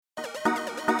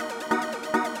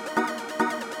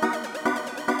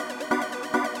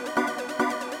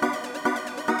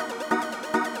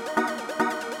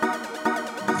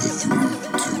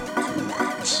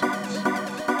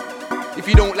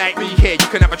right, me here, you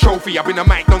can have a trophy. I've been a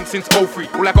mic dong since '03.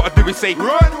 All I gotta do is say,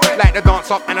 run way. Like the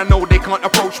dance up, and I know they can't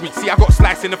approach me. See, I got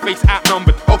sliced in the face,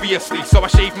 outnumbered, obviously, so I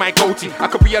shaved my goatee. I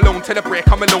could be alone till the break,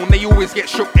 I'm alone. They always get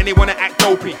shook and they wanna act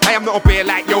dopey. I am not a bear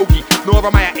like Yogi, nor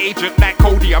am I an agent like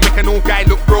Cody. I make an old guy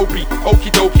look ropey.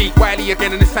 Okie dokie, Wiley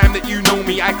again, and it's time that you know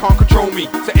me. I can't control me.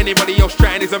 So anybody else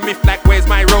trying is a myth, like where's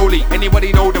my rollie?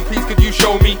 Anybody know them? Please could you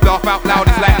show me? Laugh out loud,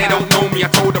 it's like they don't know me. I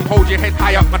told them hold your head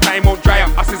high up, my time won't dry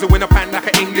up. I sizzle in a pan like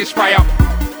an English fry up.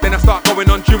 Then I start going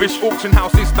on Jewish auction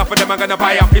houses, enough of them are gonna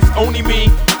buy up. It's only me,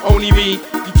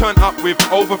 you turn up with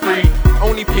over 3.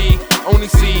 Only P, only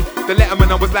C. The letterman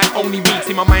I was like only me.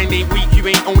 See my mind ain't weak, you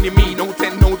ain't owning me. No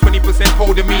 10, no 20%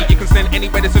 holding me. You can send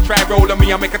anybody to try roll on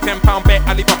me. I make a £10 bet,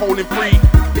 I leave a hole in 3.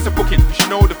 It's a booking, you should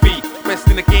know the fee. Best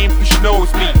in the game, you should know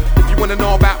it's me. If you wanna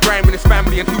know about Brian and his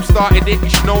family and who started it, you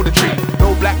should know the tree.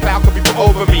 No black cloud could be put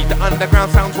over me. The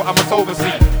underground sounds what I must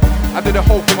oversee. I do the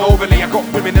whole thing overly. I got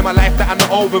women in my life that are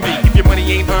not over me. If your money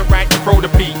ain't earned right, you throw the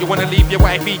P. You wanna leave your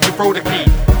wifey, you throw the key.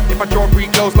 If I draw 3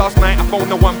 girls last night, I phone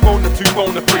the 1, phone the 2,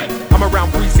 phone the 3. I'm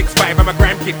around 365, I'm a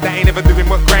gram kid that ain't ever doing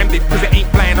what Gram did. Cause it ain't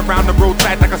flying around the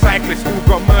roadside like a cyclist. Who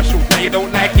got commercial, now you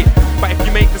don't like it. But if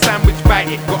you make the sandwich,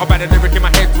 bite it. Got a bad lyric in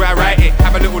my head where I write it.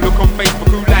 Have a little look on Facebook,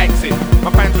 who likes it?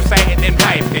 My fans recite it, then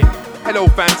hype it. Hello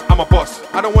fans, I'm a boss.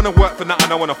 I don't wanna work for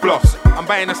nothing, I wanna floss. I'm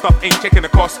buying the stuff, ain't checking the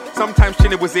cost. Sometimes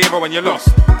chilling with 0 and you're lost.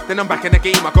 Then I'm back in the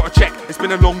game, I gotta check. It's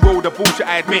been a long road of bullshit,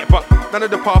 I admit. But none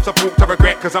of the paths I've walked I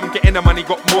regret. Cause I'm getting the money,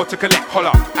 got more to collect.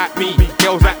 Holla at me,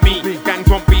 girls at me. Gangs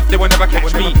want beef, they will never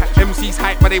catch me. MC's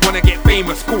hype, but they wanna get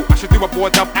famous. Cool, I should do a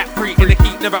board up at 3 in the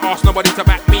heat. Never ask nobody to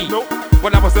back me. Nope.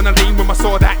 When I was on the lane when I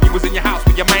saw that you was in your house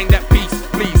with your mind at peace.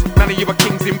 Please, none of you are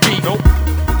kings in beef. Nope.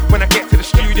 When I get to the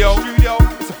studio,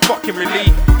 it's a fucking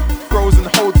relief. Frozen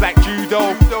holds like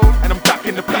judo, and I'm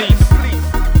ducking the police.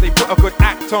 They put a good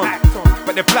act on,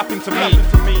 but they're bluffing to me.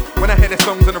 When I hear their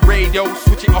songs on the radio,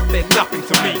 switch it off, they're nothing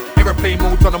to me. Aeroplane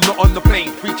mode's on, I'm not on the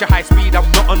plane. Reach a high speed,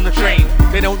 I'm not on the train.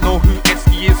 They don't know who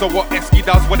Esky is or what Esky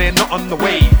does when they're not on the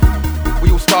wave.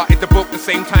 We all started the book the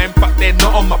same time, but they're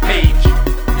not on my page.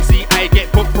 You see, I get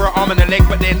booked for an arm and a leg,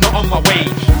 but they're not on my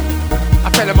wage. I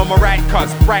tell them I'm alright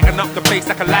cuz, brighten up the place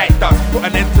like a light does. Put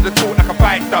an end to the talk like a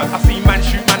fight does. I see man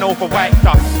shoot man over white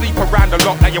dust. Sleep around the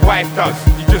lot like your wife does.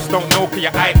 You just don't know cause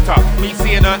you're hyped up. Me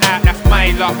seeing her out, that's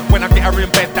my luck. When I get her in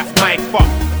bed, that's my fuck.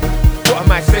 What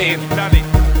am I saying?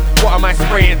 What am I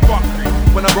spraying?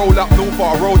 When I roll up north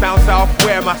or I roll down south,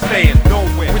 where am I staying?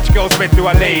 Nowhere. Which girl's bed do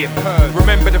I lay in?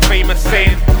 Remember the famous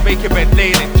saying, make your bed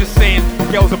lay in it. Just saying,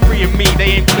 girls are pre-ing me,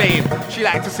 they ain't playing. She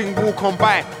like to sing walk on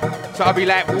by, so I'll be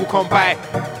like walk on by.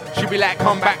 She be like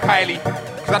come back Kylie,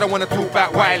 cause I don't wanna talk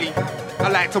back Wiley. I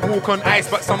like to walk on ice,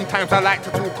 but sometimes I like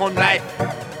to talk on life.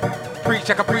 Preach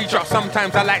like a preacher,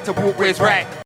 sometimes I like to walk where it's right.